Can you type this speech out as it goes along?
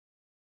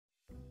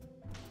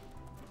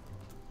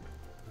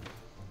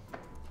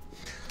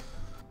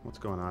What's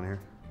going on here?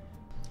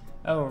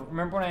 Oh,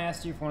 remember when I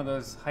asked you for one of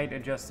those height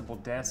adjustable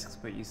desks,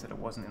 but you said it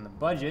wasn't in the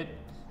budget?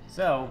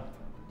 So,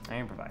 I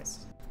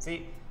improvised.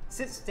 See,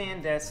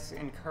 sit-stand desks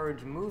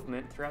encourage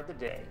movement throughout the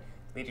day,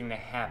 leading to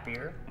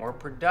happier, more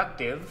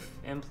productive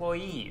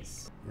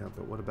employees. Yeah,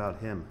 but what about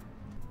him?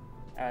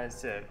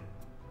 As an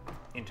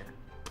intern.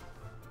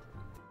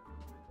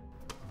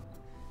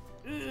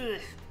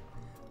 Ugh.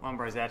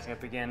 Lumbar's acting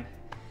up again.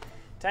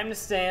 Time to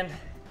stand.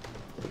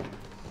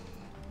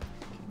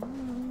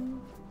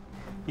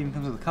 Even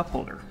comes with a cup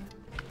holder.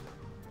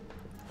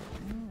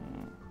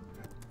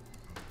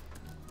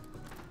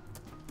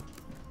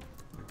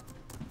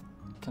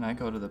 Can I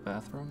go to the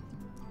bathroom?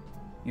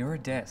 You're a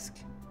desk.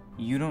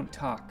 You don't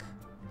talk.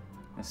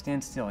 Now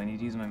stand still, I need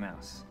to use my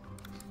mouse.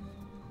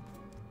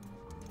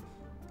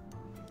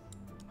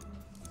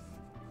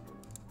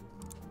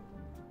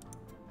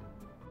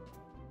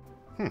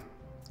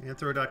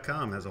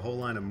 Anthro.com has a whole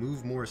line of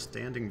move more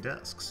standing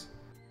desks.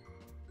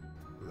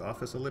 With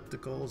office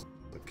ellipticals,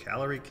 a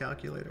calorie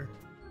calculator,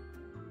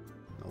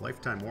 a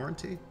lifetime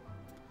warranty.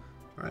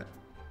 All right,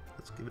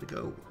 let's give it a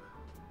go.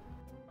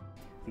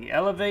 The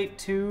Elevate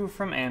 2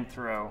 from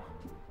Anthro.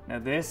 Now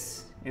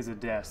this is a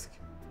desk.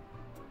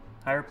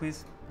 Higher,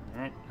 please.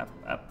 All right,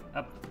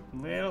 up.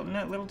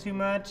 Little too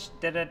much.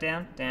 Down,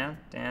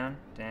 down.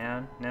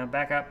 No,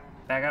 back up,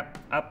 up,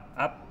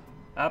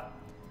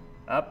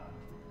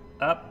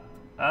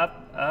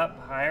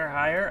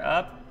 higher,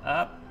 up,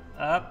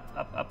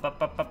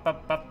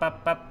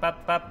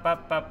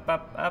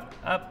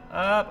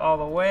 all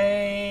the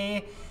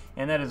way.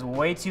 And that is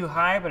way too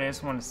high, but I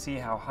just want to see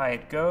how high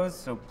it goes,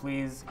 so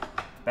please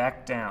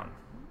back down.